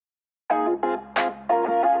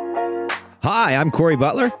Hi, I'm Corey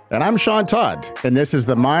Butler. And I'm Sean Todd. And this is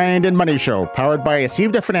the Mind and Money Show, powered by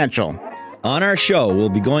Acivda Financial. On our show, we'll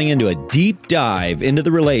be going into a deep dive into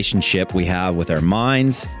the relationship we have with our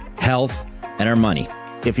minds, health, and our money.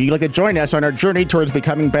 If you'd like to join us on our journey towards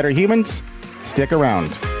becoming better humans, stick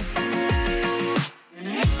around.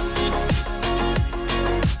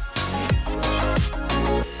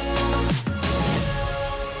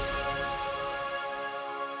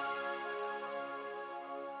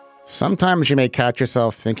 Sometimes you may catch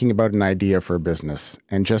yourself thinking about an idea for a business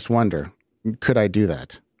and just wonder, could I do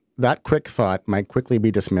that? That quick thought might quickly be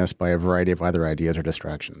dismissed by a variety of other ideas or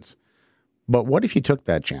distractions. But what if you took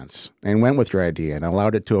that chance and went with your idea and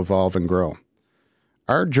allowed it to evolve and grow?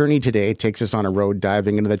 Our journey today takes us on a road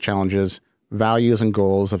diving into the challenges, values, and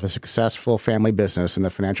goals of a successful family business in the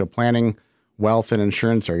financial planning, wealth, and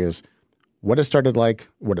insurance areas, what it started like,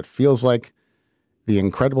 what it feels like, the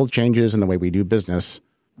incredible changes in the way we do business.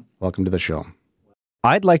 Welcome to the show.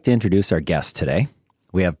 I'd like to introduce our guests today.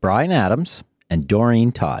 We have Brian Adams and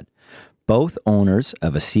Doreen Todd, both owners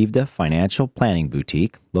of Acivda Financial Planning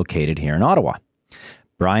Boutique located here in Ottawa.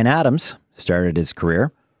 Brian Adams started his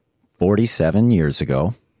career 47 years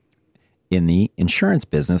ago in the insurance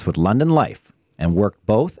business with London Life and worked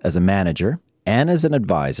both as a manager and as an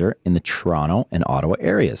advisor in the Toronto and Ottawa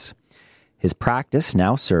areas. His practice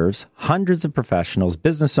now serves hundreds of professionals,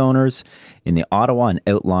 business owners in the Ottawa and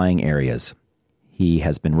outlying areas. He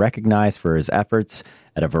has been recognized for his efforts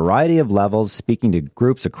at a variety of levels, speaking to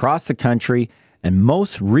groups across the country, and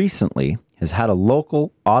most recently has had a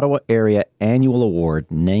local Ottawa area annual award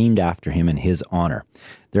named after him in his honor.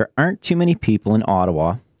 There aren't too many people in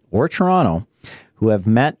Ottawa or Toronto who have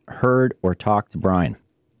met, heard, or talked to Brian.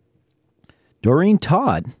 Doreen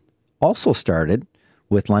Todd also started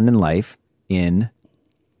with London Life in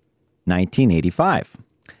 1985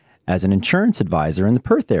 as an insurance advisor in the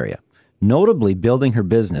Perth area, notably building her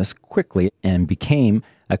business quickly and became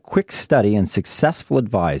a quick study and successful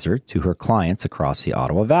advisor to her clients across the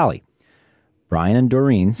Ottawa Valley. Brian and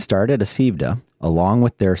Doreen started Acivda along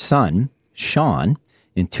with their son, Sean,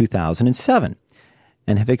 in 2007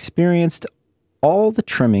 and have experienced all the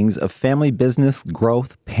trimmings of family business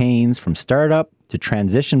growth pains from startup to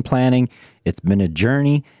transition planning. It's been a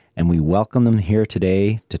journey, and we welcome them here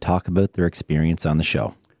today to talk about their experience on the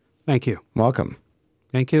show. Thank you. Welcome.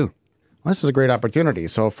 Thank you. Well, this is a great opportunity.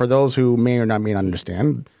 So for those who may or not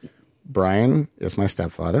understand, Brian is my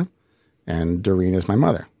stepfather and Doreen is my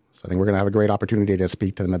mother. So I think we're going to have a great opportunity to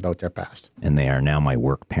speak to them about their past. And they are now my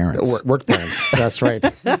work parents. Work parents. That's right.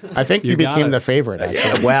 I think you became the favorite,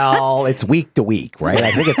 actually. Well, it's week to week, right?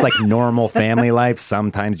 I think it's like normal family life.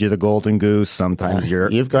 Sometimes you're the golden goose. Sometimes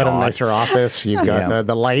you're... You've got a nicer office. You've got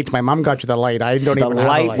the light. My mom got you the light. I don't even have the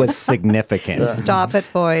light. The light was significant. Stop it,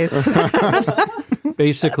 boys.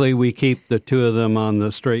 Basically, we keep the two of them on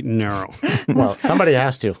the straight and narrow. Well, somebody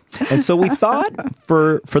has to. And so we thought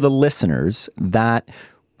for the listeners that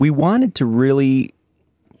we wanted to really,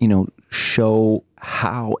 show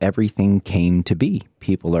how everything came to be.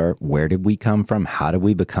 People are, where did we come from? How did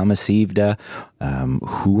we become Acivda?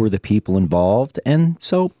 Who were the people involved? And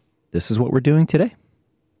so this is what we're doing today.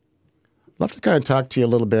 I'd love to kind of talk to you a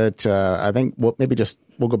little bit. I think we'll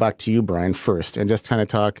go back to you, Brian, first, and just kind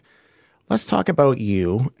of let's talk about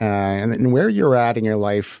you and where you're at in your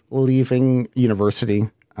life, leaving university,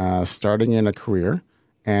 starting in a career,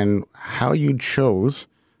 and how you chose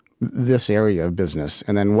this area of business,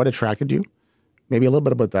 and then what attracted you. Maybe a little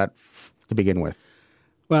bit about that to begin with.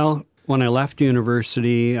 Well, when I left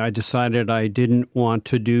university, I decided I didn't want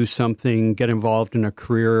to get involved in a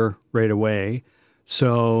career right away.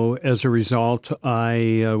 So as a result,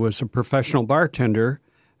 I was a professional bartender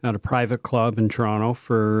at a private club in Toronto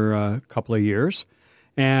for a couple of years.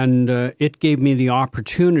 And it gave me the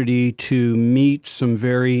opportunity to meet some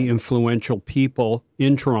very influential people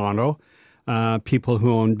in Toronto, people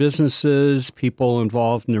who own businesses, people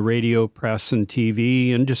involved in the radio, press, and TV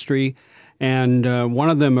industry. And one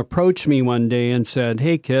of them approached me one day and said,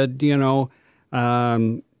 "Hey, kid, you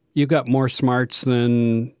got more smarts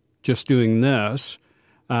than just doing this.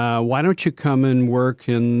 Why don't you come and work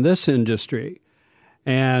in this industry?"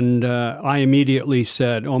 And I immediately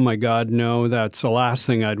said, "Oh, my God, no, that's the last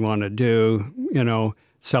thing I'd want to do,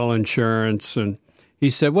 sell insurance." And he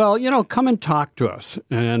said, "Well, come and talk to us."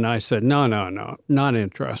 And I said, no, not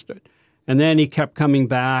interested. And then he kept coming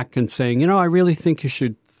back and saying, "I really think you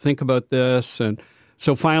should think about this." And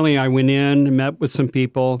so finally I went in and met with some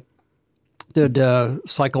people, did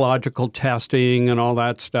psychological testing and all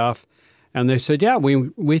that stuff. And they said, "Yeah,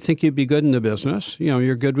 we think you'd be good in the business.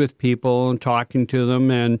 You're good with people and talking to them,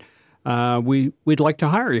 and we'd like to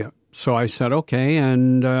hire you." So I said, "Okay."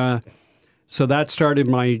 And So that started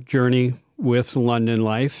my journey with London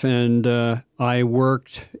life, and I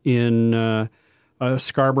worked in a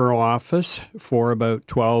Scarborough office for about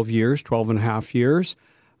 12 and a half years.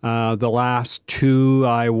 The last 2,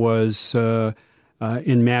 I was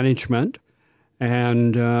in management,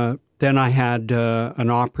 and then I had an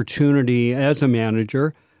opportunity as a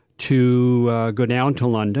manager to go down to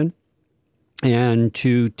London and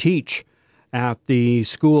to teach at the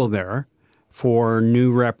school there for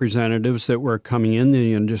new representatives that were coming in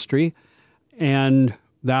the industry. And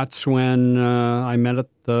that's when I met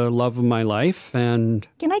the love of my life. And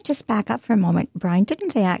can I just back up for a moment, Brian?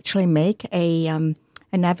 Didn't they actually make an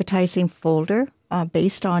advertising folder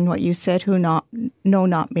based on what you said? No,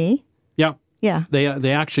 not me. Yeah, yeah.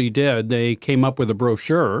 They actually did. They came up with a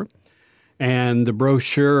brochure, and the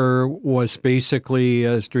brochure was basically,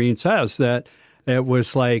 as Doreen says, that it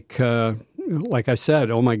was like I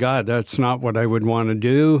said, oh my God, that's not what I would want to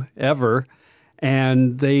do ever.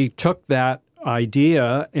 And they took that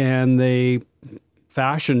idea and they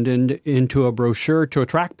fashioned into a brochure to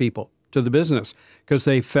attract people to the business, because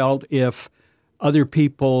they felt if other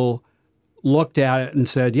people looked at it and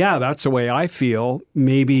said, yeah, that's the way I feel,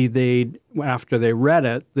 maybe after they read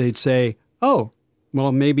it, they'd say, oh,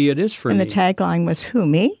 well, maybe it is for me. And the tagline was, who,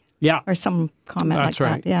 me? Yeah. Or some comment that's like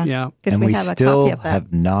right. that. Yeah. And we have a still copy of that.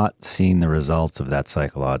 have not seen the results of that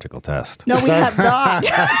psychological test. No, we have not.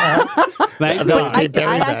 Thank God.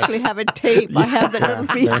 I actually have a tape. I have the little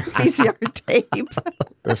VCR tape.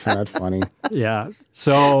 Isn't that funny? Yeah.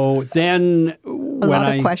 So then A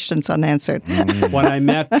lot of questions unanswered. when I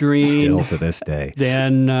met Doreen, Still to this day.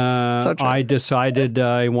 then So true. I decided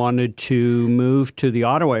I wanted to move to the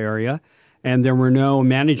Ottawa area, and there were no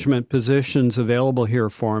management positions available here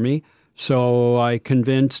for me. So I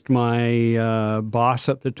convinced my boss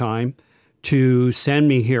at the time to send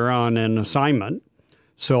me here on an assignment.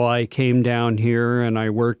 So I came down here and I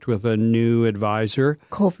worked with a new advisor.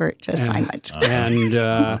 Covert assignment.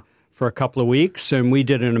 And for a couple of weeks, and we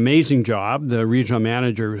did an amazing job. The regional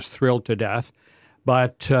manager was thrilled to death,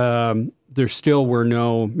 but there still were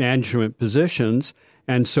no management positions.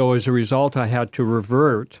 And so as a result, I had to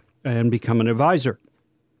revert and become an advisor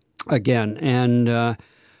again. And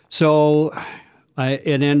so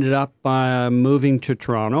it ended up moving to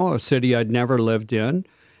Toronto, a city I'd never lived in,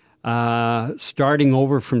 starting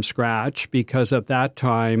over from scratch, because at that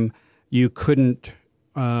time you couldn't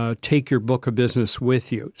take your book of business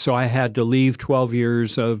with you. So I had to leave 12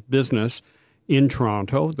 years of business in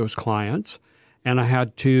Toronto, those clients, and I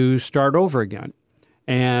had to start over again.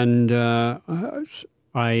 And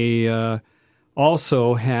I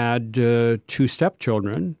also had 2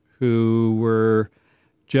 stepchildren who were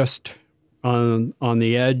just on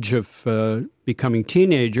the edge of becoming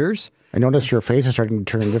teenagers. I notice your face is starting to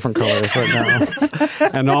turn different colors right now.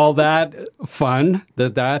 And all that fun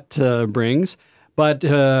that brings. But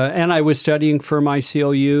and I was studying for my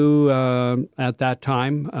CLU at that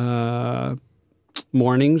time,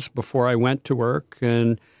 mornings before I went to work.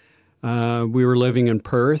 And we were living in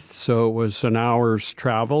Perth, so it was an hour's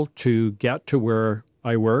travel to get to where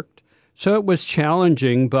I worked. So it was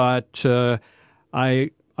challenging, but I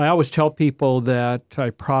always tell people that I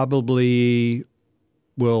probably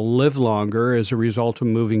will live longer as a result of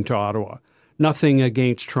moving to Ottawa. Nothing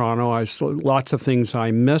against Toronto. Lots of things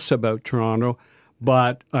I miss about Toronto,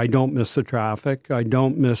 but I don't miss the traffic. I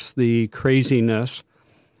don't miss the craziness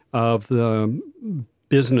of the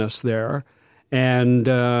business there. And,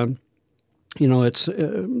 it's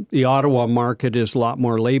the Ottawa market is a lot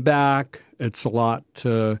more laid back. It's a lot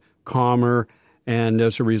calmer. And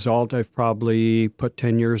as a result, I've probably put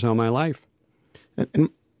 10 years on my life. And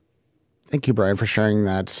thank you, Brian, for sharing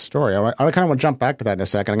that story. I kind of want to jump back to that in a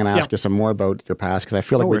second. I'm going to ask you some more about your past, because I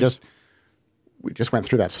feel like we just went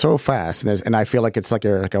through that so fast, and I feel like it's like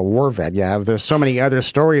a war vet. There's so many other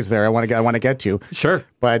stories there I want to get to. Sure,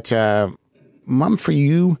 but Mom, for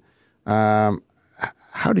you,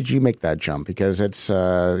 how did you make that jump? Because it's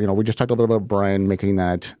we just talked a little bit about Brian making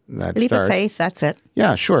that Leap start. of faith. That's it.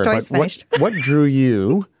 Yeah, sure. Story's finished. What drew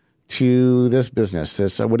you to this business?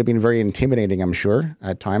 This would have been very intimidating, I'm sure,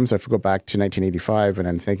 at times. If we go back to 1985 and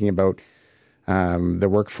I'm thinking about the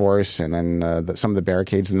workforce and then some of the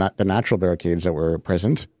barricades, and the natural barricades that were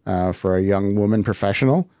present for a young woman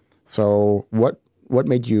professional. So what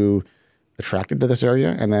made you attracted to this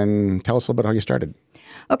area? And then tell us a little bit how you started.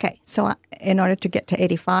 Okay, so in order to get to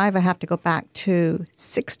 85, I have to go back to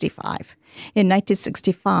 65. In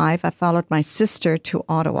 1965, I followed my sister to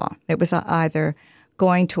Ottawa. It was either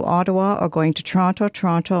going to Ottawa or going to Toronto.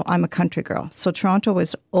 Toronto, I'm a country girl, so Toronto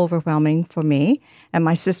was overwhelming for me, and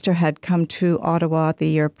my sister had come to Ottawa the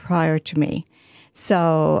year prior to me.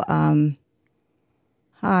 So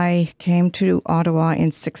I came to Ottawa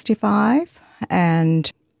in 65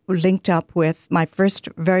 and linked up with my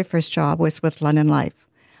very first job was with London Life.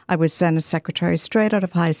 I was then a secretary straight out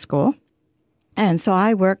of high school. And so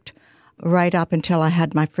I worked right up until I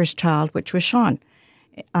had my first child, which was Sean,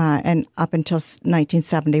 and up until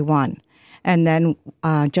 1971. And then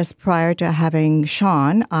just prior to having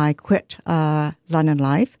Sean, I quit London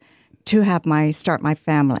Life to start my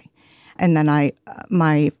family. And then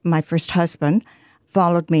my first husband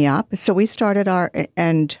followed me up. So we started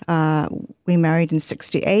we married in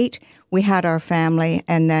 68. We had our family.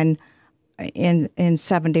 And then in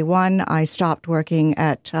 71, I stopped working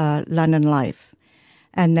at London Life.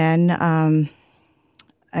 And then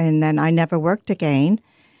I never worked again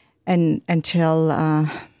until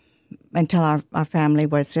our family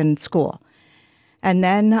was in school. And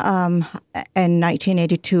then in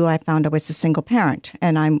 1982, I found I was a single parent,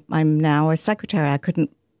 and I'm now a secretary. I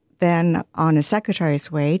couldn't then, on a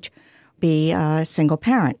secretary's wage, be a single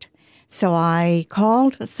parent. So I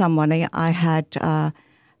called someone I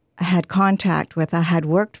had contact with. I had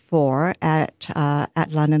worked for at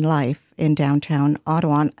London Life in downtown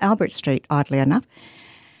Ottawa on Albert Street, oddly enough.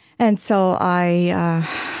 And so I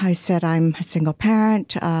said, I'm a single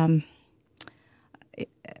parent.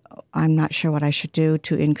 I'm not sure what I should do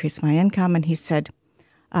to increase my income. And he said,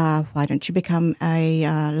 why don't you become a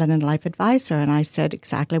London Life advisor? And I said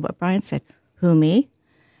exactly what Brian said. Who, me?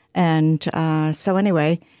 And so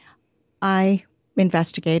anyway, I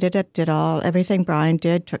investigated it, did everything Brian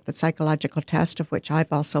did, took the psychological test, of which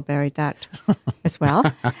I've also buried that as well.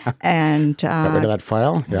 And got rid of that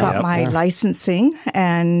file? Yeah. Got my licensing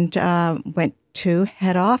and went to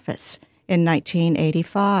head office in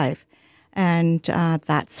 1985. And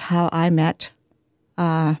that's how I met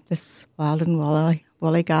this wild and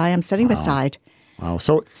woolly guy I'm sitting beside. Wow.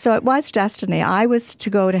 So it was destiny. I was to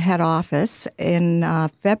go to head office in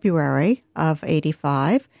February of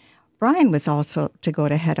 85. Brian was also to go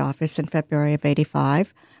to head office in February of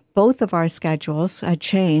 85. Both of our schedules had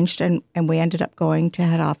changed, and we ended up going to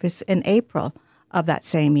head office in April of that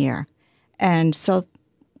same year. And so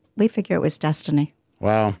we figure it was destiny.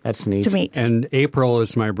 Wow, that's neat. To meet. And April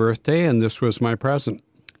is my birthday, and this was my present.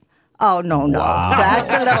 Oh, no. Wow. That's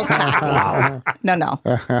a little tacky. No.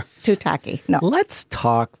 Too tacky. No. Let's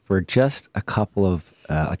talk for just a couple of,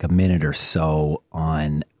 like a minute or so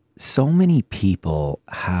on, so many people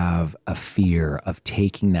have a fear of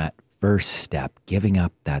taking that first step, giving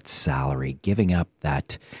up that salary, giving up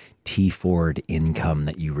that T-Ford income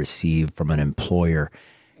that you receive from an employer.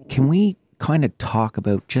 Can we kind of talk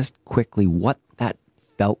about just quickly what that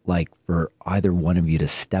felt like for either one of you to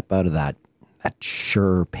step out of that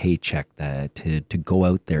sure paycheck to go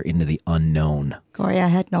out there into the unknown? Corey, I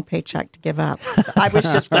had no paycheck to give up. I was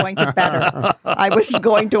just going to better. I was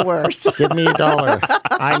going to worse. Give me $1.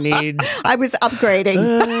 I was upgrading.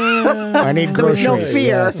 I need groceries. There was no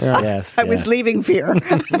fear. Yes. I was leaving fear.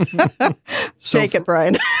 Take it,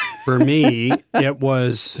 Brian. For me, it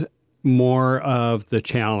was more of the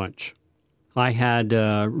challenge. I had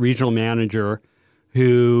a regional manager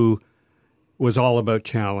who was all about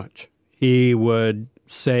challenge. He would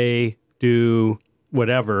say, do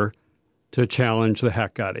whatever to challenge the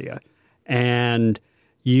heck out of you. And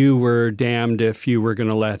you were damned if you were going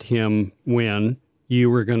to let him win.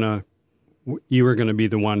 You were going to be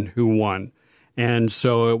the one who won. And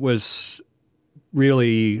so it was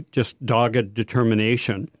really just dogged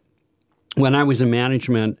determination. When I was in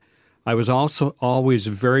management, I was also always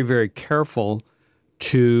very, very careful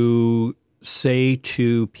to say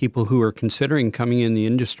to people who are considering coming in the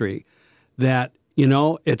industry that,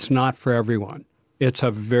 it's not for everyone. It's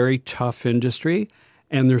a very tough industry,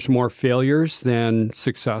 and there's more failures than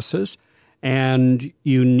successes, and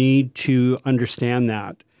you need to understand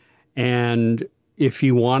that. And if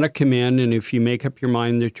you want to come in, and if you make up your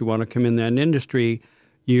mind that you want to come in that industry,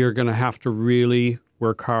 you're going to have to really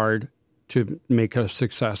work hard to make a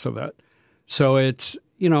success of it. So it's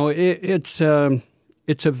a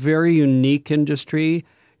very unique industry.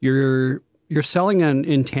 You're selling an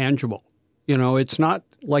intangible. It's not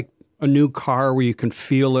like a new car where you can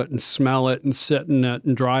feel it and smell it and sit in it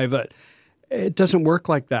and drive it. It doesn't work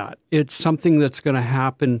like that. It's something that's going to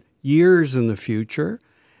happen years in the future,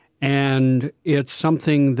 and it's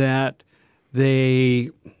something that they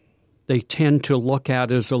tend to look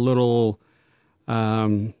at as a little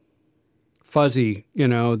fuzzy.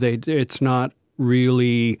 It's not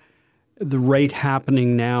really the right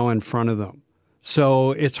happening now in front of them.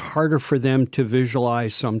 So it's harder for them to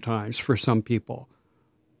visualize sometimes for some people.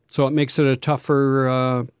 So it makes it a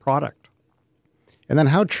tougher product. And then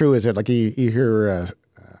how true is it? Like you hear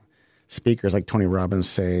speakers like Tony Robbins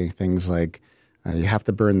say things like, You have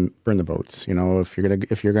to burn the boats. If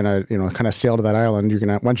you're gonna kind of sail to that island,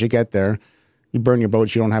 once you get there, you burn your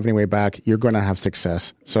boats. You don't have any way back. You're going to have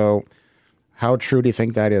success. So, how true do you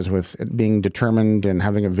think that is with being determined and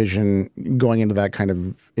having a vision going into that kind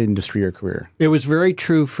of industry or career? It was very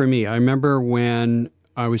true for me. I remember when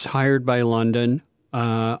I was hired by London.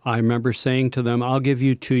 I remember saying to them, "I'll give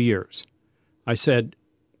you 2 years." I said,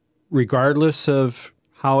 regardless of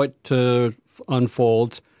how it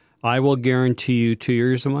unfolds, I will guarantee you 2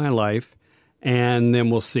 years of my life, and then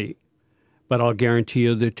we'll see. But I'll guarantee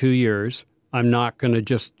you the 2 years. I'm not going to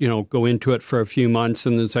just, go into it for a few months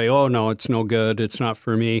and then say, oh, no, it's no good. It's not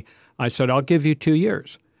for me. I said, I'll give you 2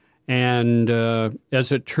 years. And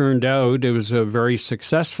as it turned out, it was a very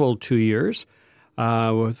successful 2 years with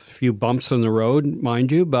a few bumps in the road,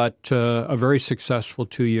 mind you, but a very successful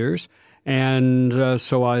 2 years. And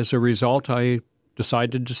so as a result, I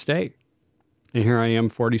decided to stay. And here I am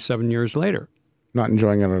 47 years later. Not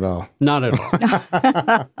enjoying it at all. Not at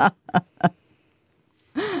all.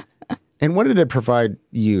 And what did it provide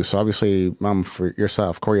you? So obviously, for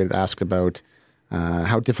yourself, Corey had asked about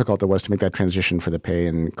how difficult it was to make that transition for the pay.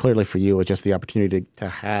 And clearly for you, it was just the opportunity to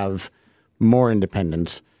have more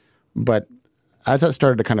independence. But as that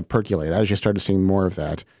started to kind of percolate, as you started seeing more of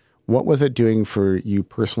that, what was it doing for you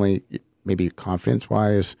personally, maybe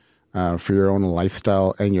confidence-wise, for your own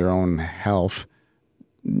lifestyle and your own health?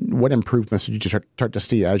 What improvements did you start to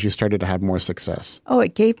see as you started to have more success? Oh,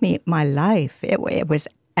 it gave me my life. It was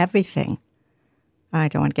everything. I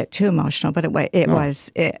don't want to get too emotional, but it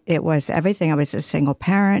was everything. I was a single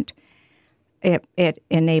parent. It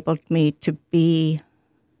enabled me to be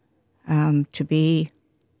a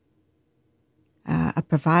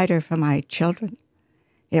provider for my children.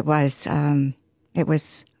 I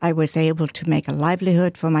was able to make a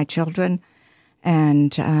livelihood for my children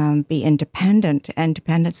and be independent.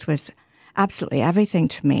 Independence was absolutely everything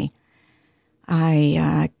to me.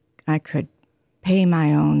 I could pay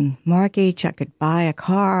my own mortgage. I could buy a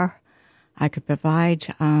car. I could provide.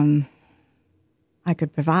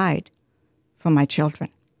 For my children.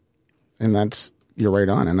 And you're right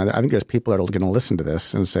on. And I think there's people that are going to listen to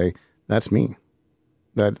this and say, "That's me.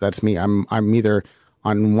 That's me. I'm either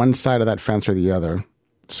on one side of that fence or the other."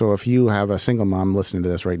 So if you have a single mom listening to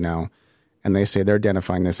this right now, and they say they're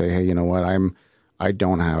identifying, they say, "Hey, you know what? I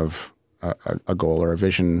don't have a goal or a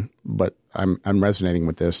vision, but I'm resonating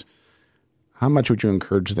with this." How much would you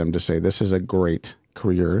encourage them to say, this is a great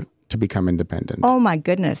career to become independent? Oh, my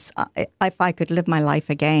goodness. If I could live my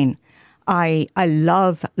life again, I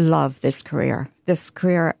love this career. This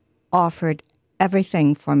career offered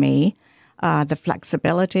everything for me. The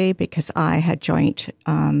flexibility, because I had joint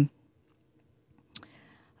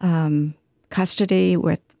custody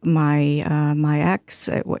with my ex.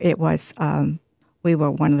 It was we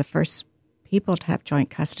were one of the first people to have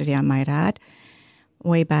joint custody, I might add,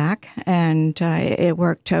 way back, and it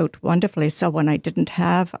worked out wonderfully. So when I didn't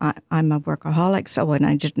have, I'm a workaholic, so when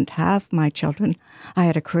I didn't have my children, I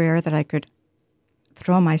had a career that I could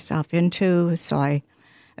throw myself into, so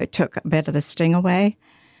it took a bit of the sting away.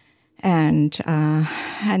 And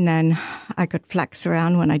then I could flex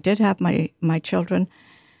around when I did have my children,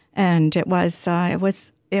 and it was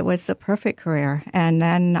the perfect career. And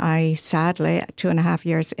then I sadly, 2.5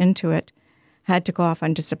 years into it, had to go off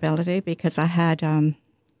on disability because I had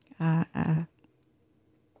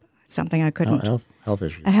something I couldn't health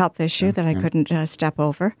issue. A health issue that I couldn't step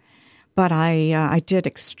over. But I did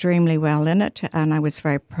extremely well in it, and I was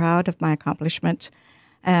very proud of my accomplishment.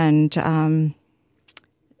 And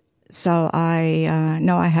so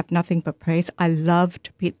I have nothing but praise. I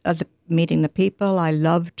loved meeting the people.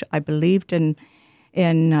 I believed in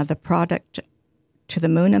the product to the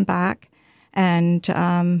moon and back. And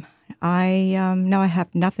I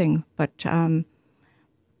have nothing but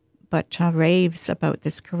raves about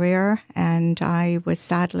this career. And I was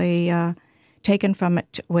sadly taken from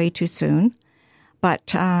it way too soon.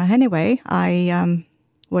 But anyway, I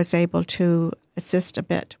was able to assist a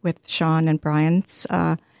bit with Sean and Brian's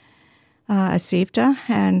Asivda,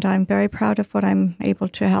 and I'm very proud of what I'm able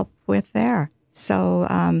to help with there. So,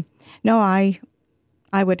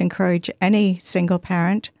 I would encourage any single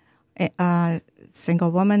parent,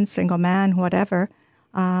 single woman, single man, whatever,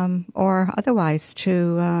 or otherwise,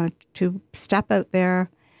 to step out there,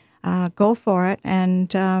 go for it,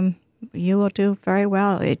 and you will do very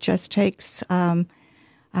well. It just takes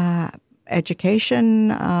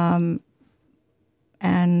education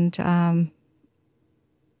and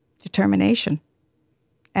determination.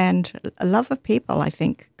 And a love of people, I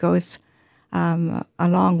think, goes a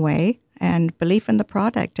long way, and belief in the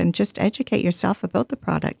product, and just educate yourself about the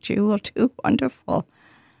product. You will do wonderful.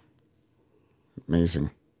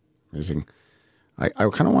 Amazing. I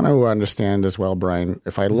kind of want to understand as well, Brian,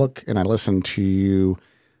 if I look and I listen to you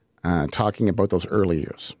talking about those early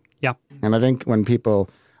years. Yeah. And I think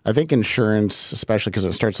I think insurance, especially because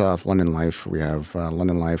it starts off London Life, we have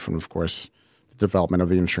London Life and, of course, the development of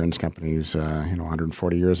the insurance companies,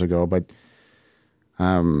 140 years ago. But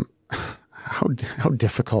how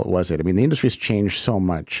difficult was it? I mean, the industry's changed so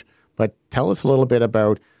much. But tell us a little bit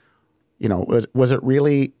about, was it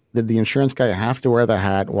really, did the insurance guy have to wear the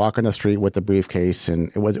hat, walk on the street with the briefcase,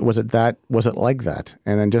 and was it like that?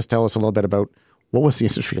 And then just tell us a little bit about what was the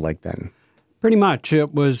industry like then? Pretty much,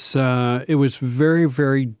 it was very,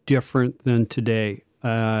 very different than today,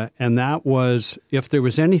 and that was, if there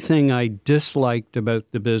was anything I disliked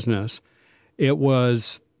about the business, it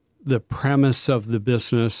was the premise of the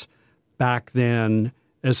business back then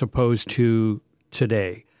as opposed to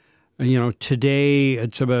today. Today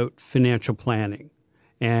it's about financial planning.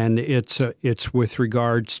 And it's with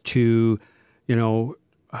regards to,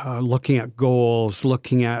 looking at goals,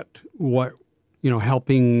 looking at what,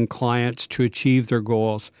 helping clients to achieve their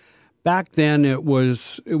goals. Back then, it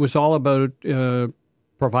was all about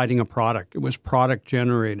providing a product. It was product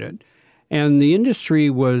generated, and the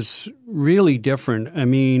industry was really different. I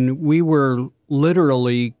mean, we were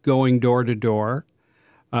literally going door to door.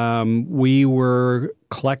 We were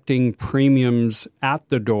collecting premiums at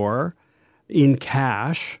the door in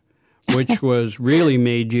cash, which was really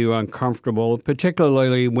made you uncomfortable,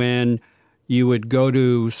 particularly when you would go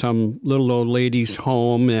to some little old lady's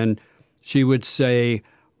home and she would say,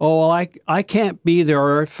 "Oh, well, I can't be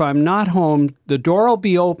there. If I'm not home, the door will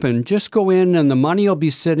be open. Just go in and the money will be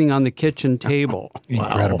sitting on the kitchen table."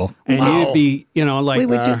 Incredible. And you'd be, like... We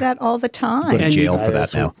would do that all the time. Go to jail for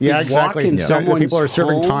that now. Yeah, You'd exactly. walk in Yeah. someone's People are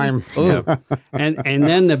serving home. time. Oh. And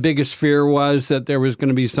then the biggest fear was that there was going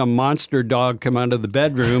to be some monster dog come out of the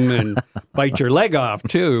bedroom and bite your leg off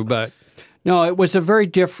too. But no, it was a very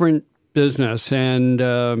different business. And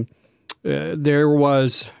there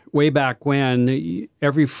was, way back when,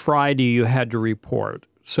 every Friday you had to report.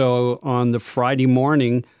 So on the Friday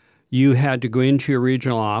morning, you had to go into your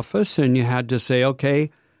regional office and you had to say, okay,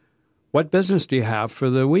 what business do you have for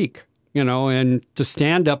the week? And to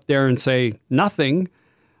stand up there and say nothing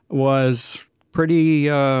was pretty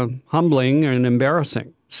humbling and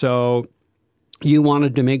embarrassing. So you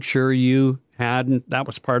wanted to make sure you had, and that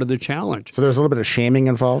was part of the challenge. So there's a little bit of shaming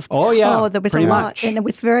involved? Oh, yeah. Oh, there was a pretty lot. much. And it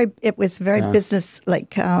was very business,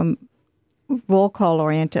 like roll call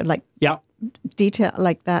oriented, like Yeah. detail,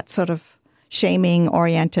 like that sort of shaming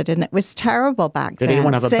oriented. And it was terrible back then. Did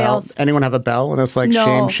anyone have a bell? Anyone have a bell? And it's like,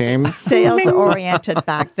 No, shame. sales oriented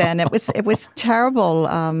back then. It was terrible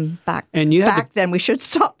back then. We should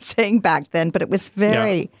stop saying back then, but it was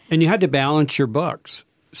very... Yeah. And you had to balance your books.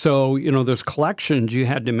 So, those collections you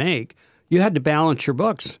had to make, you had to balance your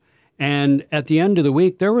books. And at the end of the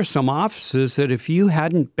week, there were some offices that if you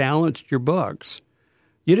hadn't balanced your books,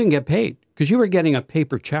 you didn't get paid because you were getting a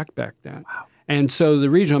paper check back then. Wow. And so the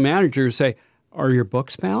regional managers say, "Are your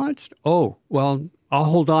books balanced?" "Oh, well, I'll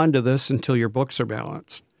hold on to this until your books are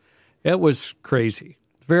balanced." It was crazy.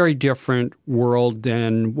 Very different world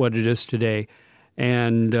than what it is today.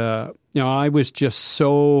 And, I was just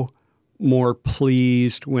so more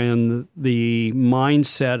pleased when the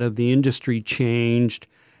mindset of the industry changed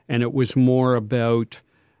and it was more about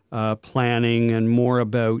planning and more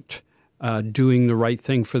about doing the right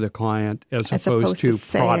thing for the client as opposed to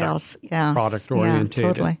sales. product oriented. Yeah,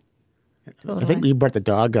 totally. I think you brought the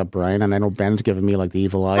dog up, Brian, and I know Ben's giving me like the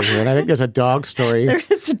evil eye here. And I think there's a dog story There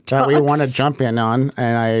is a that we dog want to jump in on,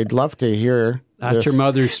 and I'd love to hear. That's your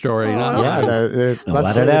mother's story. Yeah,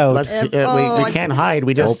 Let it out. We can't hide.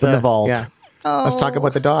 We just Open the vault. Yeah. Let's talk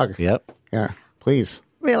about the dog. Yep. Yeah, please.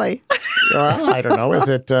 Really? I don't know. Is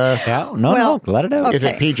it? Yeah. No. Let it out. okay. Is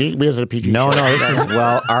it PG? Is it a PG? No. show? This is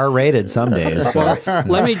R-rated some days. So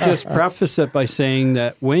Let me just preface it by saying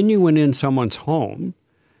that when you went in someone's home,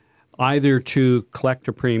 either to collect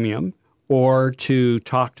a premium or to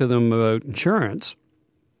talk to them about insurance,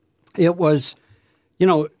 it was,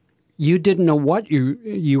 you didn't know what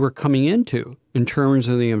you were coming into in terms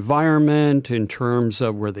of the environment, in terms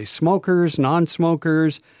of were they smokers,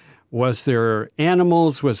 non-smokers, was there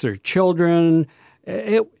animals, was there children?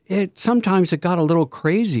 It sometimes it got a little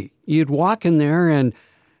crazy. You'd walk in there and,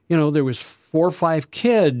 there was 4 or 5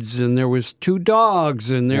 kids and there was 2 dogs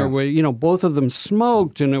and there were, both of them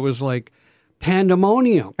smoked and it was like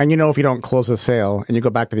pandemonium. And if you don't close the sale and you go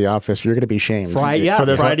back to the office, you're going to be shamed.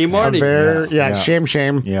 There's Friday morning.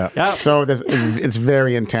 Shame. Yeah. So it's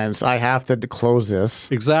very intense. I have to close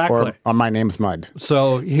this. Exactly. Or my name's Mud.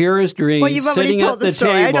 So here is Doreen Well, you've already sitting told at the the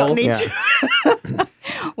story. table. I don't need to.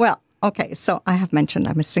 Well, Okay, so I have mentioned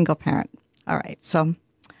I'm a single parent. All right, so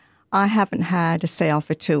I haven't had a sale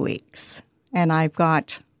for 2 weeks, and I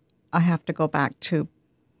have to go back to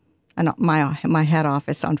my head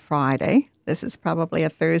office on Friday. This is probably a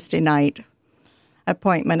Thursday night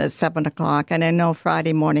appointment at 7 o'clock, and I know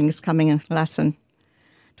Friday morning is coming in less than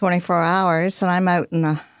 24 hours, and I'm out in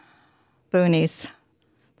the boonies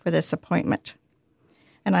for this appointment.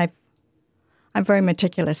 And I'm a very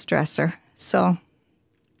meticulous dresser, so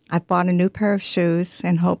I bought a new pair of shoes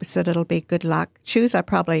in hopes that it'll be good luck. Shoes I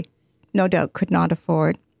probably, no doubt, could not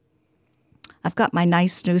afford. I've got my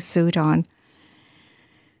nice new suit on,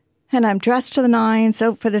 and I'm dressed to the nines,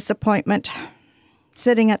 out for this appointment,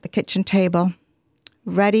 sitting at the kitchen table,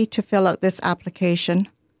 ready to fill out this application.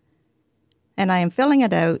 And I am filling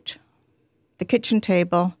it out, the kitchen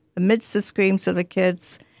table, amidst the screams of the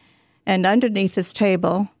kids, and underneath this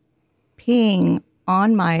table, peeing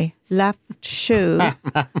on my left shoe,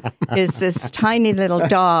 is this tiny little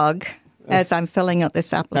dog as I'm filling out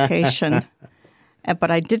this application.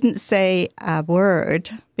 But I didn't say a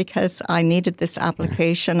word because I needed this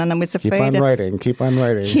application, and I was afraid Keep on writing. Keep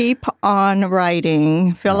on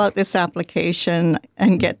writing. Fill out this application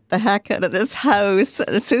and get the heck out of this house.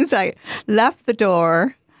 As soon as I left the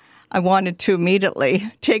door, I wanted to immediately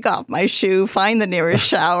take off my shoe, find the nearest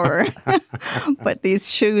shower. But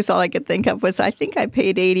these shoes, all I could think of was I think I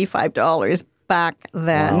paid $85 back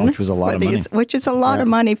then. Wow, which was a lot of money. Which is a lot of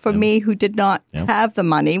money for me who did not have the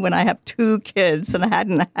money when I have 2 kids and I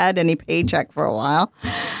hadn't had any paycheck for a while.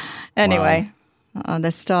 Anyway,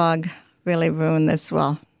 this dog really ruined this.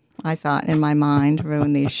 Well, I thought in my mind,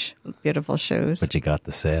 ruined these beautiful shoes. But you got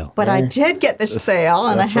the sale. But I did get the sale,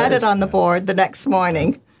 and I had it on the board the next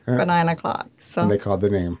morning for 9 o'clock. So And they called the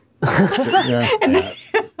name.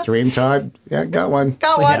 Doreen, Todd, got one.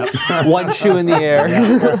 Got one. One shoe in the air.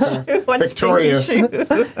 One Victorious. stinky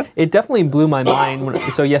shoe. It definitely blew my mind.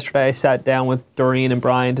 So yesterday I sat down with Doreen and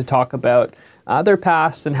Brian to talk about their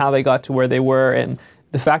past and how they got to where they were, and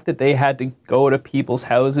the fact that they had to go to people's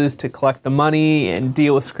houses to collect the money and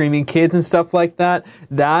deal with screaming kids and stuff like that,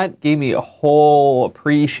 that gave me a whole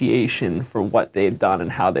appreciation for what they've done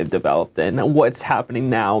and how they've developed it and what's happening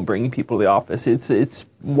now, bringing people to the office. It's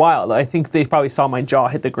wild. I think they probably saw my jaw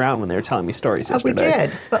hit the ground when they were telling me stories yesterday. We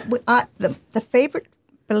did. But the favorite,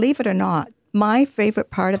 believe it or not, my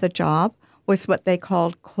favorite part of the job was what they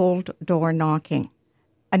called cold door knocking.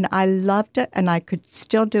 And I loved it, and I could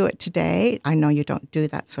still do it today. I know you don't do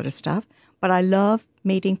that sort of stuff, but I love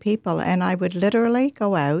meeting people. And I would literally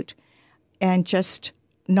go out and just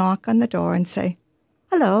knock on the door and say,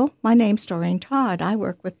 "Hello, my name's Doreen Todd.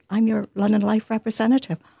 I'm your London Life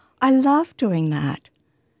representative." I love doing that.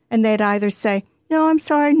 And they'd either say, "No, I'm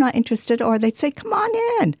sorry, I'm not interested," or they'd say, "Come on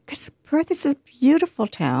in," because Perth is a beautiful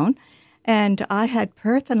town. And I had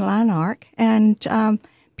Perth and Lanark, and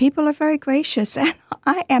people are very gracious, and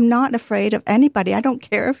I am not afraid of anybody. I don't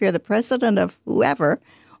care if you're the president of whoever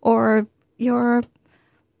or you're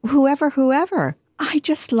whoever. I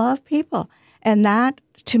just love people. And that,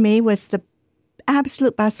 to me, was the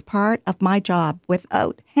absolute best part of my job,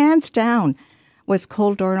 without, hands down, was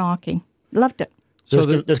cold door knocking. Loved it. There's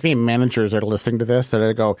going to be managers that are listening to this that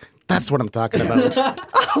are go, "That's what I'm talking about.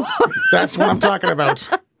 That's what I'm talking about."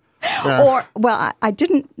 I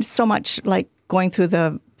didn't so much like going through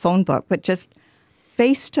the phone book, but just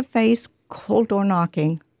face-to-face cold door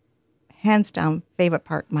knocking, hands down, favorite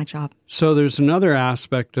part of my job. So there's another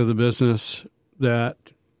aspect of the business that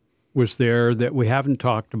was there that we haven't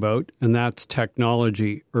talked about, and that's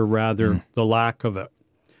technology, or rather the lack of it.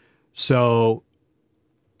 So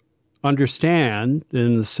understand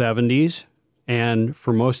in the 70s and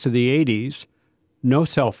for most of the 80s, no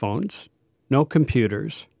cell phones, no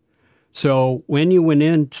computers. So when you went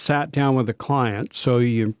in, sat down with a client, so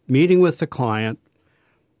you're meeting with the client,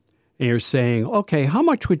 and you're saying, "Okay, how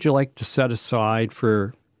much would you like to set aside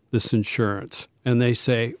for this insurance?" And they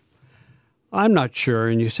say, "I'm not sure."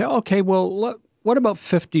 And you say, "Okay, well, what about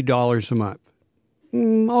 $50 a month?"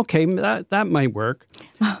 Okay, that might work.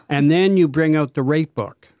 And then you bring out the rate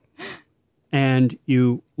book, and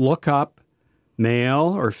you look up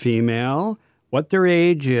male or female, what their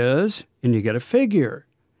age is, and you get a figure.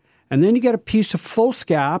 And then you get a piece of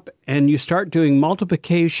foolscap, and you start doing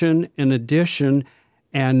multiplication and addition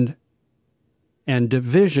and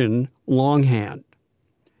division longhand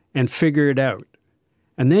and figure it out.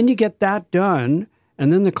 And then you get that done,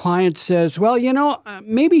 and then the client says, "Well,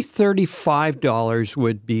 maybe $35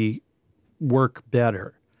 would work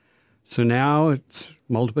better." So now it's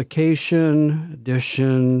multiplication,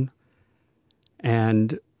 addition,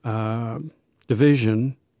 and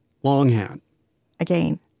division longhand.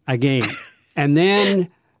 Again. And then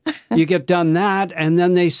You get done that, and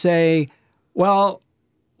then they say, well,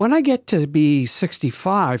 when I get to be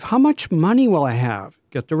 65, how much money will I have?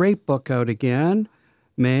 Get the rate book out again.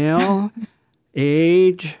 Male,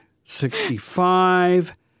 age,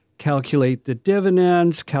 65, calculate the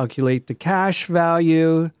dividends, calculate the cash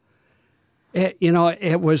value. I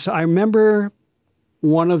remember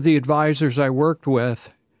one of the advisors I worked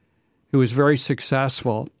with, who was very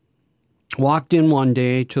successful, walked in one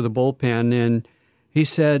day to the bullpen and he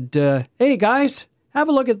said, hey, guys, have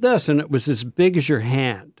a look at this. And it was as big as your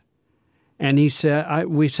hand. And he said,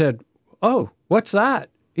 we said, oh, what's that?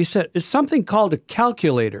 He said, it's something called a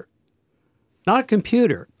calculator, not a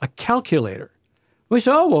computer, a calculator. We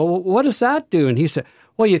said, oh, well, what does that do? And he said,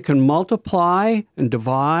 well, you can multiply and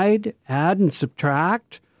divide, add and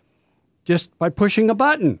subtract just by pushing a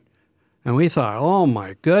button. And we thought, oh,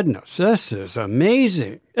 my goodness, this is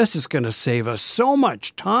amazing. This is going to save us so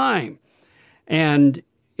much time. And,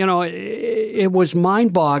 it was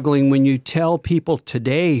mind-boggling when you tell people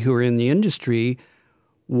today who are in the industry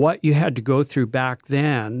what you had to go through back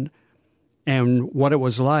then and what it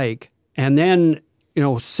was like. And then,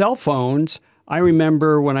 cell phones. I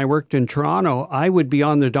remember when I worked in Toronto, I would be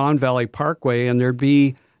on the Don Valley Parkway and there'd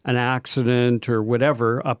be an accident or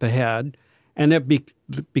whatever up ahead, and it'd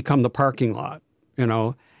become the parking lot,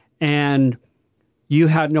 and you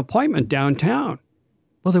had an appointment downtown.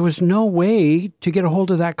 Well, there was no way to get a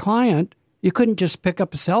hold of that client. You couldn't just pick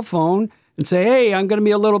up a cell phone and say, hey, I'm going to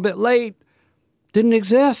be a little bit late. Didn't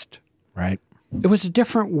exist. Right. It was a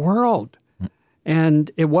different world.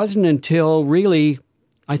 And it wasn't until really,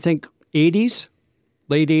 I think, late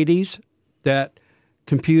 80s, that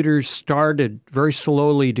computers started very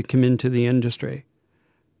slowly to come into the industry.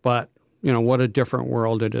 But, what a different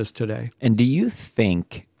world it is today. And do you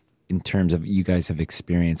think, in terms of you guys have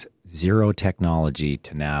experienced zero technology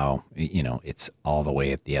to now, it's all the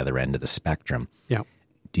way at the other end of the spectrum. Yeah.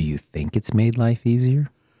 Do you think it's made life easier?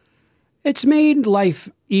 It's made life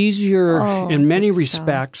easier in many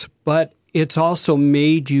respects, but it's also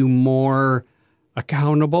made you more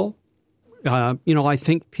accountable. I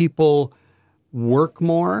think people work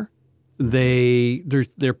more.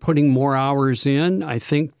 They're putting more hours in. I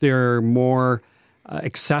think they're more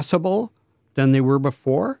accessible than they were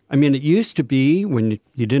before. I mean, it used to be when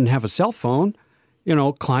you didn't have a cell phone,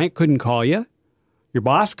 client couldn't call you. Your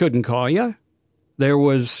boss couldn't call you. There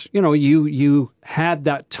was, you had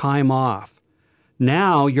that time off.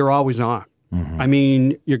 Now you're always on. Mm-hmm. I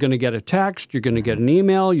mean, you're going to get a text, you're going to get an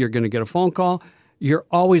email, you're going to get a phone call. You're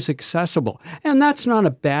always accessible. And that's not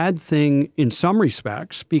a bad thing in some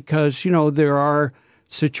respects because, there are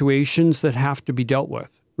situations that have to be dealt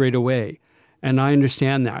with right away. And I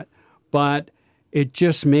understand that. But it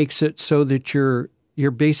just makes it so that you're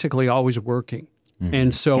basically always working. Mm-hmm.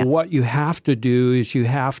 And so what you have to do is you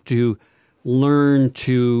have to learn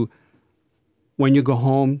to, when you go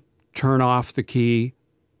home, turn off the key,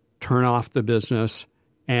 turn off the business,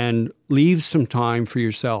 and leave some time for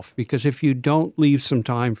yourself. Because if you don't leave some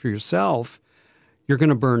time for yourself, you're going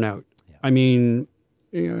to burn out. Yeah. I mean,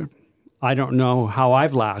 I don't know how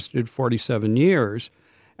I've lasted 47 years.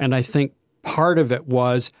 And I think part of it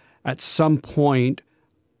was at some point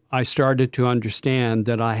I started to understand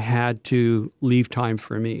that I had to leave time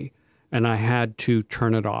for me and I had to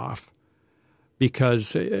turn it off.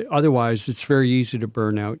 Because otherwise, it's very easy to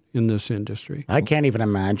burn out in this industry. I can't even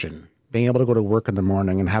imagine being able to go to work in the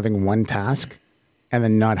morning and having one task and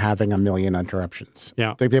then not having a million interruptions.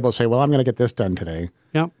 Yeah. Like people say, well, I'm going to get this done today.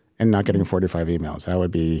 Yeah. And not getting 45 emails. That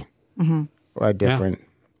would be a different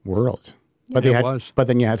world. But but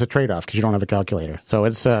then it's a trade-off because you don't have a calculator. So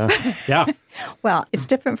it's yeah. Well, it's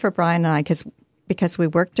different for Brian and I because we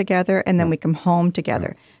work together and then we come home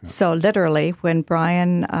together. Yeah. So literally when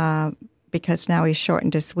Brian, because now he's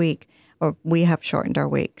shortened his week, or we have shortened our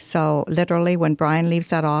week. So literally when Brian leaves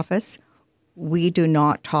that office, we do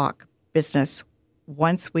not talk business.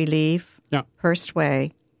 Once we leave Hearst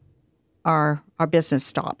Way, our business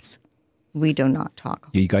stops. We do not talk.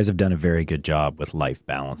 You guys have done a very good job with life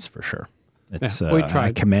balance for sure. It's, we tried.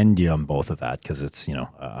 I commend you on both of that because it's,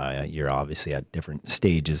 you're obviously at different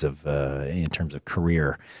stages of in terms of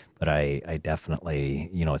career, but I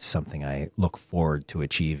definitely, it's something I look forward to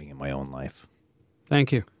achieving in my own life.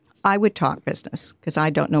 Thank you. I would talk business because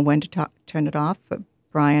I don't know when to turn it off, but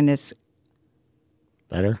Brian is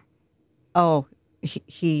better. Oh,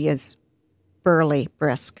 he is burly,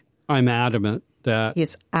 brisk. I'm adamant that he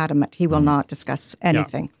is adamant. He will not discuss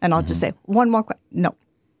anything. Yeah. And I'll just say one more question. No,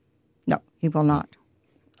 he will not.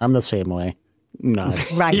 I'm the same way. No.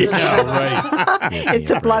 Right. Right. It's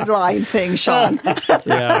a bloodline thing, Sean.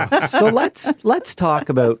 Yeah. So let's talk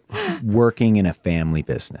about working in a family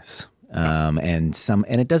business. And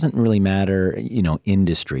it doesn't really matter,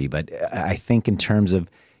 industry, but I think in terms of,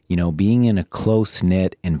 being in a close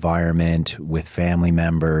knit environment with family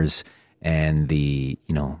members and the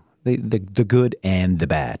good and the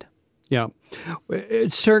bad. Yeah,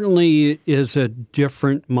 it certainly is a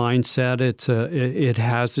different mindset. It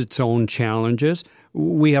has its own challenges.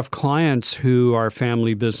 We have clients who are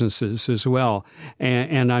family businesses as well,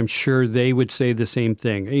 and I'm sure they would say the same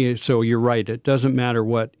thing. So you're right. It doesn't matter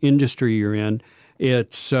what industry you're in.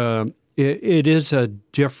 It is a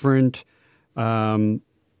different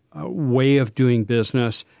way of doing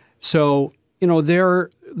business. So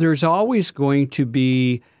there's always going to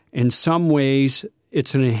be, in some ways,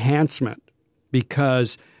 it's an enhancement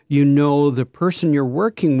because the person you're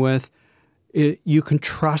working with, you can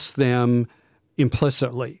trust them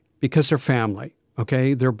implicitly because they're family,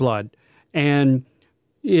 okay? They're blood. And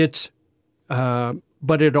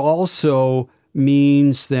but it also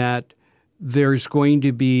means that there's going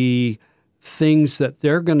to be things that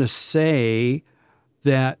they're going to say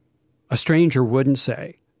that a stranger wouldn't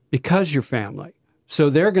say because you're family. So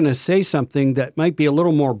they're going to say something that might be a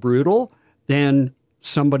little more brutal than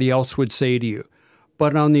somebody else would say to you.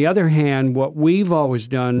 But on the other hand, what we've always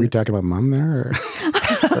done... Are you talking about Mom there?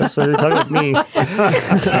 So you're talking about me.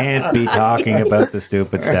 Can't be talking about the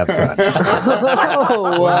stupid stepson.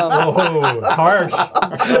 Oh, wow. Oh, harsh.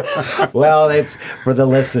 Well, it's for the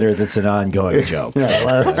listeners, it's an ongoing joke.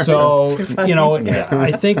 So,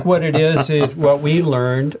 I think what it is what we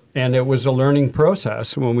learned, and it was a learning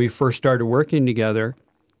process when we first started working together,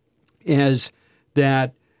 is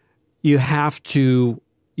that you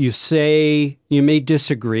may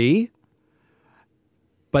disagree,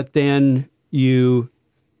 but then you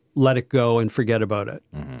let it go and forget about it.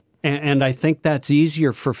 Mm-hmm. And I think that's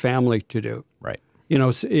easier for family to do. Right.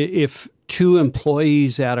 If two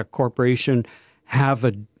employees at a corporation have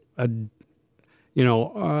a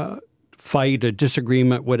fight, a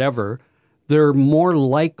disagreement, whatever, they're more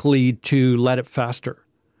likely to let it fester.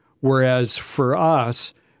 Whereas for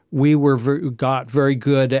us, we got very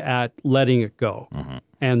good at letting it go. Mm-hmm.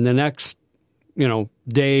 And the next,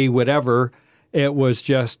 day, whatever, it was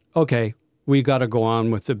just, okay, we got to go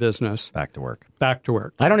on with the business. Back to work.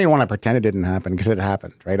 I don't even want to pretend it didn't happen because it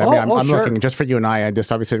happened, right? I'm sure. looking just for you and I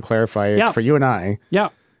just obviously to clarify for you and I. Yeah.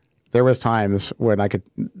 There was times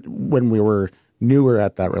when we were newer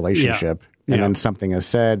at that relationship and then something is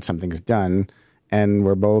said, something's done, and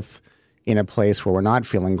we're both in a place where we're not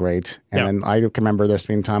feeling great. And then I can remember there's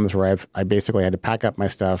been times where I basically had to pack up my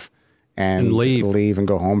stuff and leave and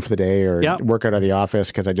go home for the day or work out of the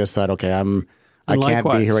office because I just thought, okay, I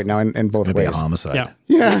can't be here right now in both ways. A homicide.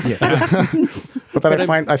 Yeah. But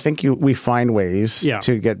then I think we find ways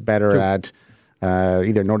to get better at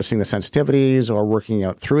either noticing the sensitivities or working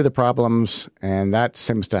out through the problems, and that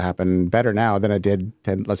seems to happen better now than it did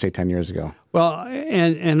 10 years ago. Well,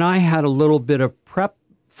 and I had a little bit of prep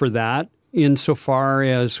for that insofar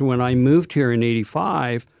as when I moved here in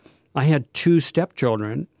 85, I had 2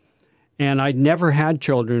 stepchildren, and I'd never had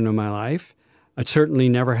children in my life. I'd certainly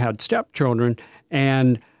never had stepchildren,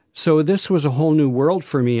 and so this was a whole new world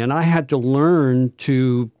for me, and I had to learn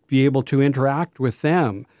to be able to interact with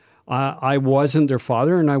them. I wasn't their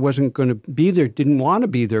father, and I wasn't going to be didn't want to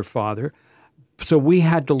be their father, so we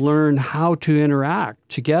had to learn how to interact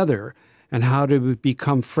together and how to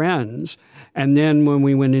become friends. And then when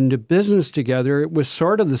we went into business together, it was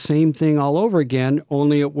sort of the same thing all over again,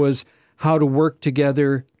 only it was how to work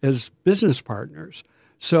together as business partners.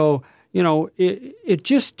 So, it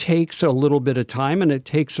just takes a little bit of time and it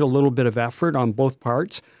takes a little bit of effort on both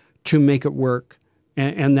parts to make it work.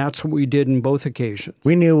 And that's what we did in both occasions.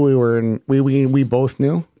 We knew we both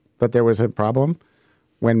knew that there was a problem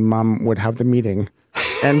when Mom would have the meeting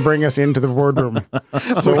and bring us into the boardroom.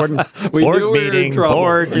 So when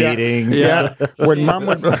board meeting. Yeah. When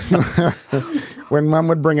Mom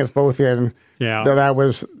would bring us both in, that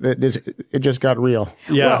was it just got real.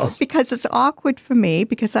 Yes. Well, because it's awkward for me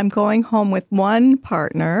because I'm going home with one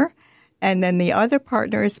partner and then the other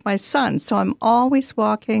partner is my son. So I'm always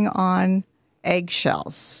walking on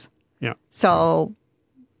eggshells. Yeah. So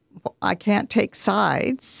I can't take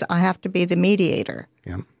sides. I have to be the mediator.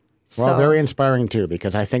 Yeah. Well, very inspiring too,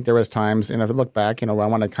 because I think there was times, and if I look back, I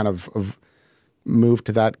want to kind of move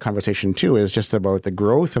to that conversation too, is just about the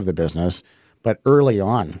growth of the business, but early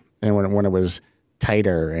on, and when it was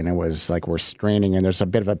tighter and it was like we're straining and there's a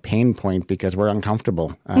bit of a pain point because we're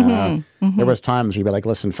uncomfortable. There was times we'd be like,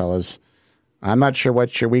 listen, fellas, I'm not sure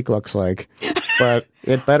what your week looks like, but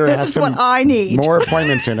it better This have is some what I need. more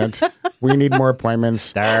appointments in it. We need more appointments.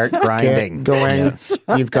 Start grinding. Get going.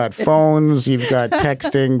 You've got phones, you've got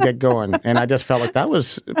texting, get going. And I just felt like that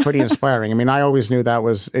was pretty inspiring. I mean, I always knew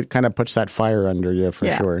it kind of puts that fire under you for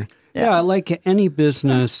sure. Yeah, like any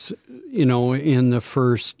business, in the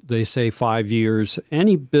first, they say 5 years,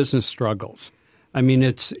 any business struggles. I mean,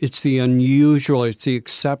 it's the unusual, it's the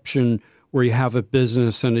exception where you have a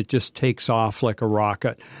business and it just takes off like a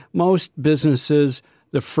rocket. Most businesses,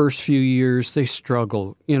 the first few years, they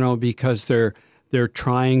struggle, because they're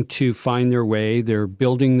trying to find their way, they're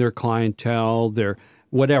building their clientele, they're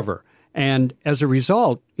whatever. And as a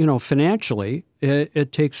result, financially,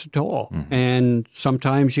 it takes a toll. Mm-hmm. And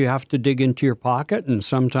sometimes you have to dig into your pocket, and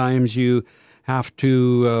sometimes you have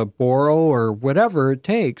to borrow or whatever it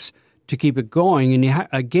takes to keep it going. And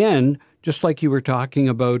again, just like you were talking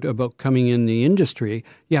about coming in the industry,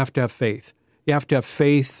 you have to have faith. You have to have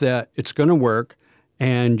faith that it's going to work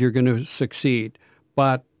and you're going to succeed.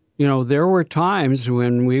 But, there were times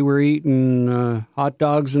when we were eating hot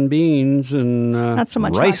dogs and beans and not so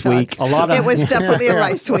much rice hot week. dogs. A lot of It was definitely a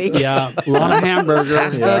rice week. Yeah, a lot of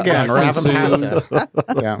hamburgers. Pasta again. We're having soon. pasta.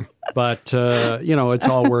 Yeah. But, it's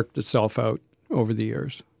all worked itself out over the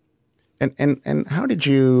years. And how did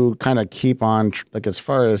you kind of keep on, like as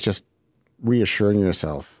far as just reassuring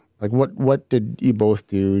yourself? Like what did you both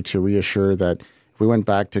do to reassure that if we went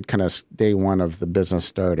back to kind of day one of the business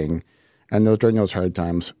starting and during those hard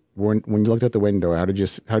times, when you looked out the window, how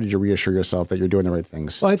did you reassure yourself that you're doing the right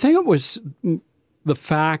things? Well, I think it was the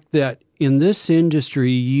fact that in this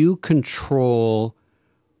industry, you control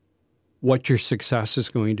what your success is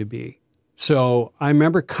going to be. So I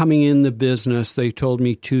remember coming in the business, they told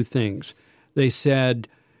me two things. They said,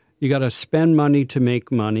 you got to spend money to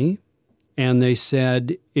make money. And they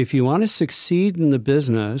said, if you want to succeed in the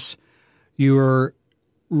business, your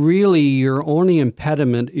only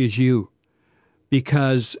impediment is you,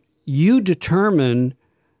 because you determine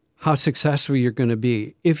how successful you're going to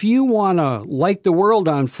be. If you want to light the world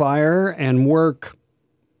on fire and work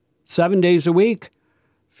 7 days a week,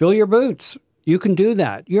 fill your boots. You can do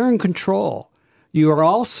that. You're in control. You are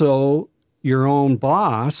also your own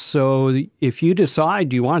boss. So if you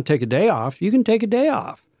decide you want to take a day off, you can take a day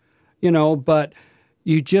off. But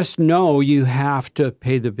you just know you have to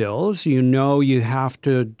pay the bills. You have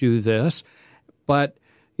to do this. But,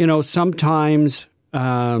 sometimes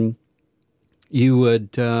you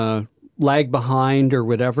would lag behind or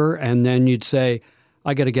whatever, and then you'd say,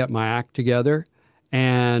 I got to get my act together,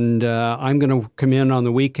 and I'm going to come in on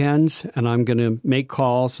the weekends, and I'm going to make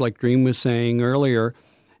calls, like Doreen was saying earlier,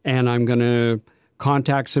 and I'm going to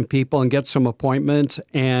contact some people and get some appointments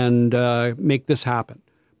and make this happen.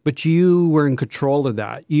 But you were in control of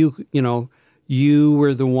that. You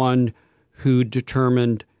were the one who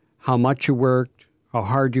determined how much you worked, how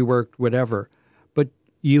hard you worked, whatever. But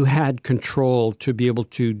you had control to be able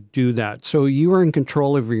to do that. So you were in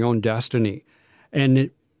control of your own destiny. And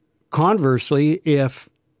conversely,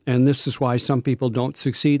 and this is why some people don't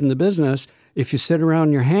succeed in the business, if you sit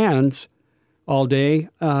around your hands all day,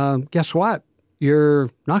 guess what? You're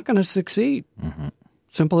not going to succeed. Mm-hmm.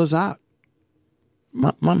 Simple as that.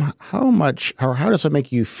 Mom, how does it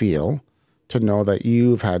make you feel to know that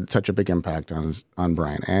you've had such a big impact on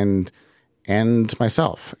Brian and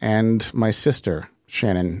myself and my sister,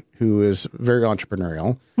 Shannon, who is very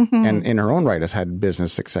entrepreneurial and in her own right has had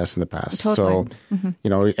business success in the past. Totally.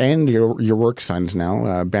 So, and your work sons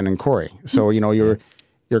now, Ben and Corey. So, you're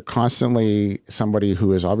constantly somebody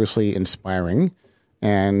who is obviously inspiring.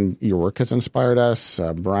 And your work has inspired us.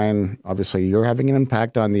 Brian, obviously, you're having an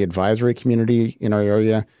impact on the advisory community in our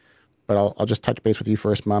area. But I'll just touch base with you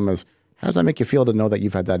first, Mom. How does that make you feel to know that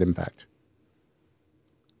you've had that impact?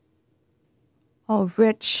 Oh,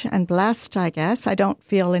 rich and blessed, I guess. I don't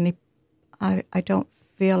feel like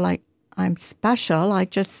I'm special. I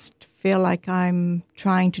just feel like I'm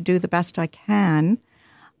trying to do the best I can.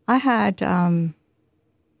 I had a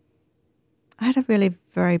really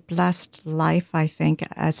very blessed life, I think,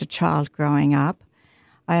 as a child growing up.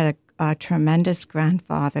 I had a tremendous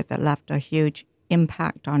grandfather that left a huge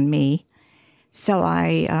impact on me. So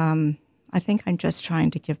I think I'm just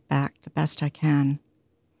trying to give back the best I can.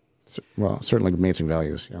 Well, certainly amazing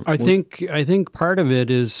values. Yeah. I think part of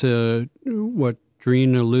it is what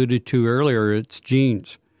Doreen alluded to earlier. It's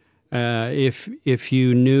genes. If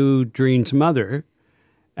you knew Doreen's mother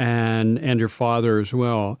and her father as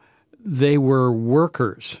well, they were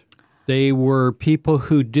workers. They were people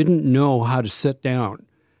who didn't know how to sit down.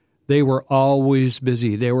 They were always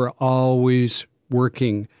busy. They were always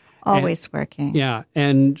working. Always working. Yeah.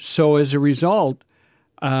 And so as a result,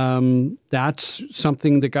 that's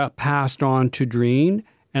something that got passed on to Doreen,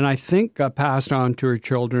 and I think got passed on to her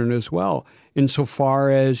children as well, insofar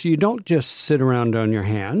as you don't just sit around on your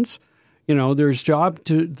hands. You know, there's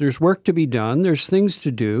work to be done, there's things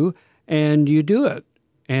to do, and you do it.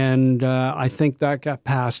 And I think that got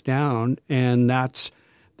passed down, and that's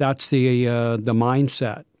the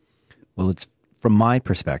mindset. Well, it's from my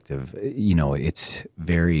perspective, you know, it's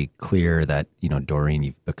very clear that, you know, Doreen,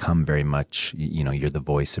 you've become very much, you know, you're the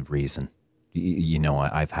voice of reason. You know,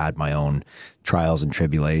 I've had my own trials and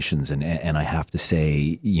tribulations, and I have to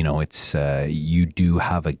say, you know, it's you do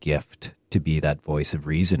have a gift to be that voice of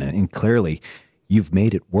reason, and clearly, you've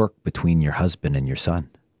made it work between your husband and your son,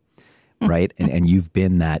 right? And you've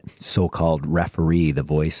been that so-called referee, the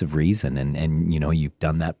voice of reason, and you know, you've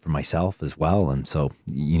done that for myself as well, and so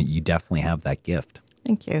you definitely have that gift.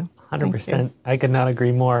 Thank you. 100%. I could not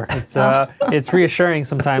agree more. It's reassuring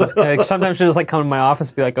sometimes. Sometimes she'll just like come to my office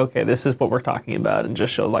and be like, okay, this is what we're talking about. And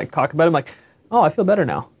just she'll like talk about it. I'm like, oh, I feel better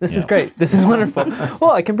now. This is great. This is wonderful.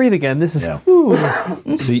 Well, I can breathe again. This is,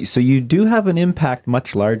 So you do have an impact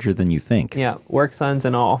much larger than you think. Yeah, work sons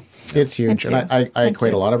and all. It's huge. Thank And you. I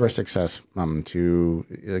equate a lot of our success to,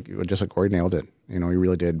 just like Corey nailed it. You know, he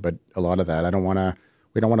really did. But a lot of that,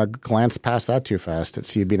 we don't want to glance past that too fast.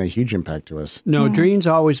 It's been a huge impact to us. No, Doreen's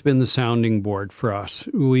always been the sounding board for us.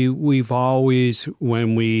 We've always,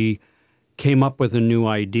 when we came up with a new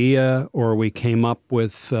idea or we came up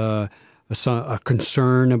with a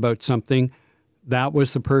concern about something, that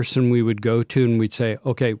was the person we would go to and we'd say,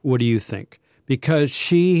 okay, what do you think? Because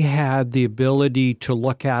she had the ability to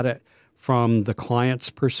look at it from the client's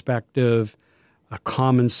perspective, a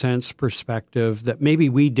common sense perspective that maybe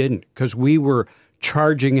we didn't, because we were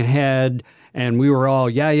charging ahead and we were all,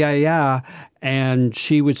 yeah. And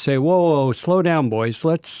she would say, whoa, slow down, boys.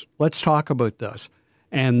 Let's talk about this.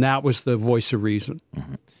 And that was the voice of reason.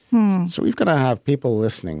 So we've got to have people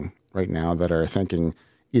listening right now that are thinking,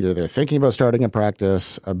 either they're thinking about starting a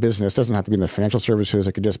practice, a business. Doesn't have to be in the financial services.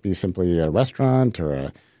 It could just be simply a restaurant or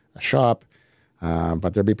a shop.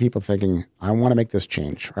 But there'll be people thinking, I want to make this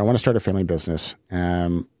change, or I want to start a family business.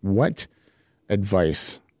 What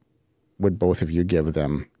advice would both of you give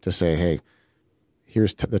them to say, hey,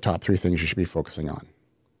 here's the top 3 things you should be focusing on?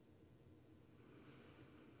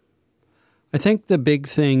 I think the big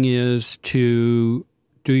thing is to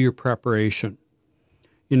do your preparation.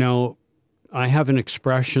 You know, I have an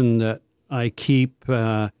expression that I keep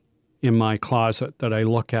in my closet that I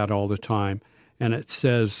look at all the time, and it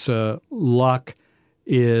says, luck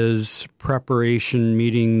is preparation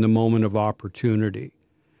meeting the moment of opportunity.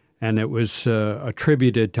 And it was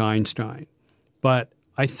attributed to Einstein. But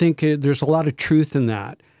I think there's a lot of truth in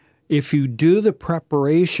that. If you do the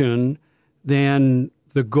preparation, then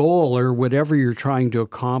the goal or whatever you're trying to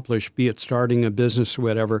accomplish, be it starting a business or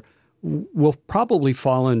whatever, will probably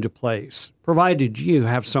fall into place, provided you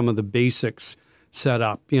have some of the basics set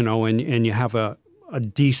up, you know, and you have a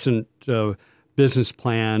decent business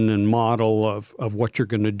plan and model of what you're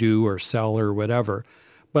going to do or sell or whatever.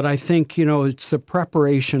 But I think, you know, it's the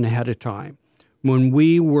preparation ahead of time. When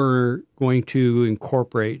we were going to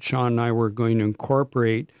incorporate, Sean and I were going to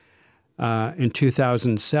incorporate in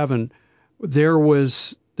 2007, there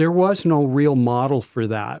was no real model for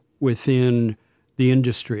that within the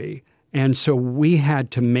industry. And so we had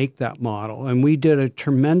to make that model. And we did a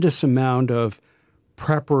tremendous amount of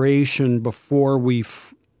preparation before we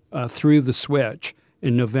threw the switch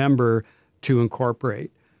in November to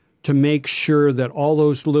incorporate, to make sure that all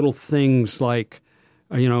those little things like,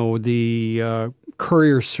 you know, the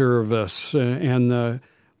courier service and the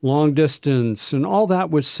long distance and all that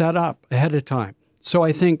was set up ahead of time. So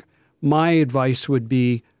I think my advice would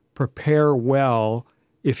be prepare well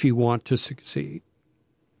if you want to succeed.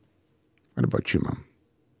 What about you, Mom?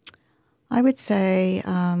 I would say,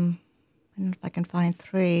 I don't know if I can find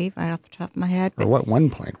 3 right off the top of my head. Or what one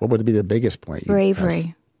point? What would be the biggest point?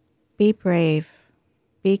 Bravery. Be brave.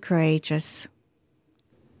 Be courageous.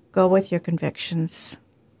 Go with your convictions.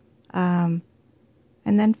 And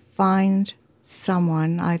then find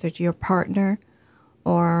someone, either your partner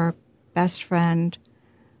or best friend,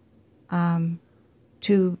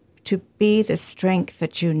 to be the strength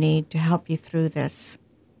that you need to help you through this.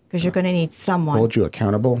 Because you're going to need someone. Hold you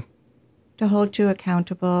accountable? To hold you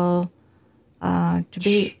accountable. Share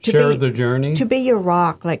the journey. To be your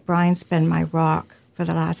rock, like Brian's been my rock for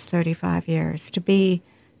the last 35 years. To be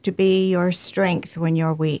your strength when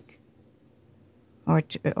you're weak, or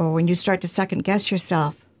when you start to second guess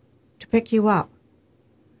yourself, to pick you up.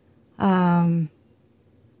 And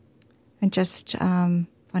just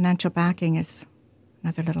financial backing is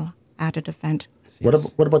another little added event.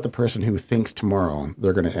 What about the person who thinks tomorrow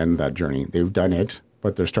they're going to end that journey? They've done it,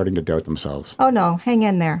 but they're starting to doubt themselves. Oh no, hang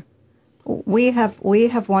in there. We have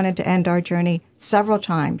wanted to end our journey several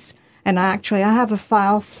times. And I have a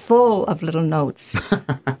file full of little notes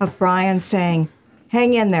of Brian saying,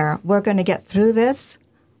 hang in there, we're going to get through this.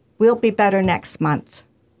 We'll be better next month.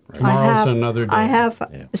 Tomorrow's another day. I have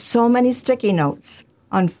so many sticky notes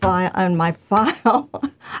on my file.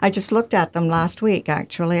 I just looked at them last week,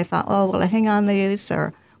 actually. I thought, oh, will I hang on to these?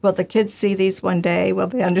 Or will the kids see these one day? Will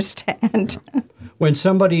they understand? When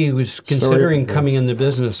somebody was considering coming in the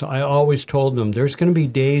business, I always told them there's going to be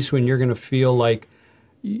days when you're going to feel like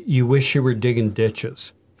you wish you were digging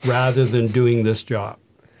ditches rather than doing this job.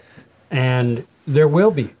 And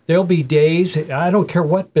there'll be days, I don't care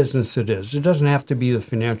what business it is. It doesn't have to be the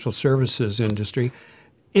financial services industry.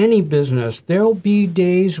 Any business, there'll be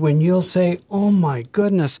days when you'll say, oh my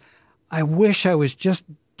goodness, I wish I was just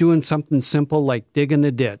doing something simple like digging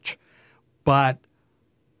a ditch. But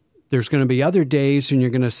there's going to be other days when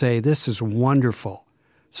you're going to say, this is wonderful.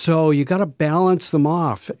 So you got to balance them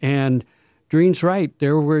off. And Doreen's right.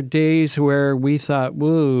 There were days where we thought,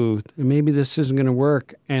 whoa, maybe this isn't going to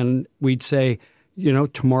work. And we'd say,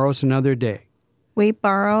 tomorrow's another day. We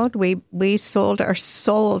borrowed, we sold our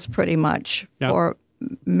souls pretty much for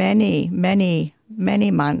many, many,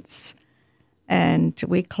 many months. And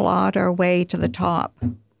we clawed our way to the top.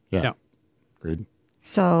 Yeah. Agreed.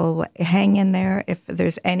 So hang in there if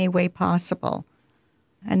there's any way possible.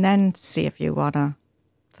 And then see if you want to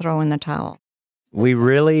throw in the towel. We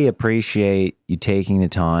really appreciate you taking the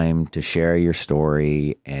time to share your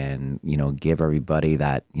story and, give everybody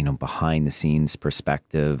that, behind the scenes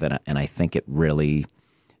perspective. And I think it really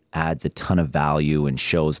adds a ton of value and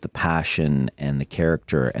shows the passion and the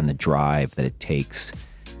character and the drive that it takes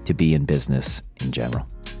to be in business in general.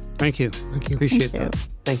 Thank you. Appreciate that.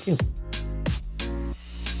 Thank you.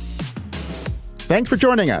 Thanks for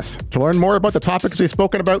joining us. To learn more about the topics we've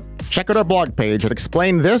spoken about, check out our blog page at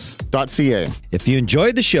explainthis.ca. If you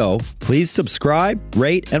enjoyed the show, please subscribe,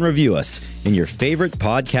 rate, and review us in your favorite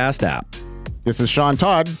podcast app. This is Sean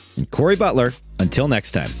Todd and Corey Butler. Until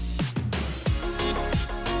next time.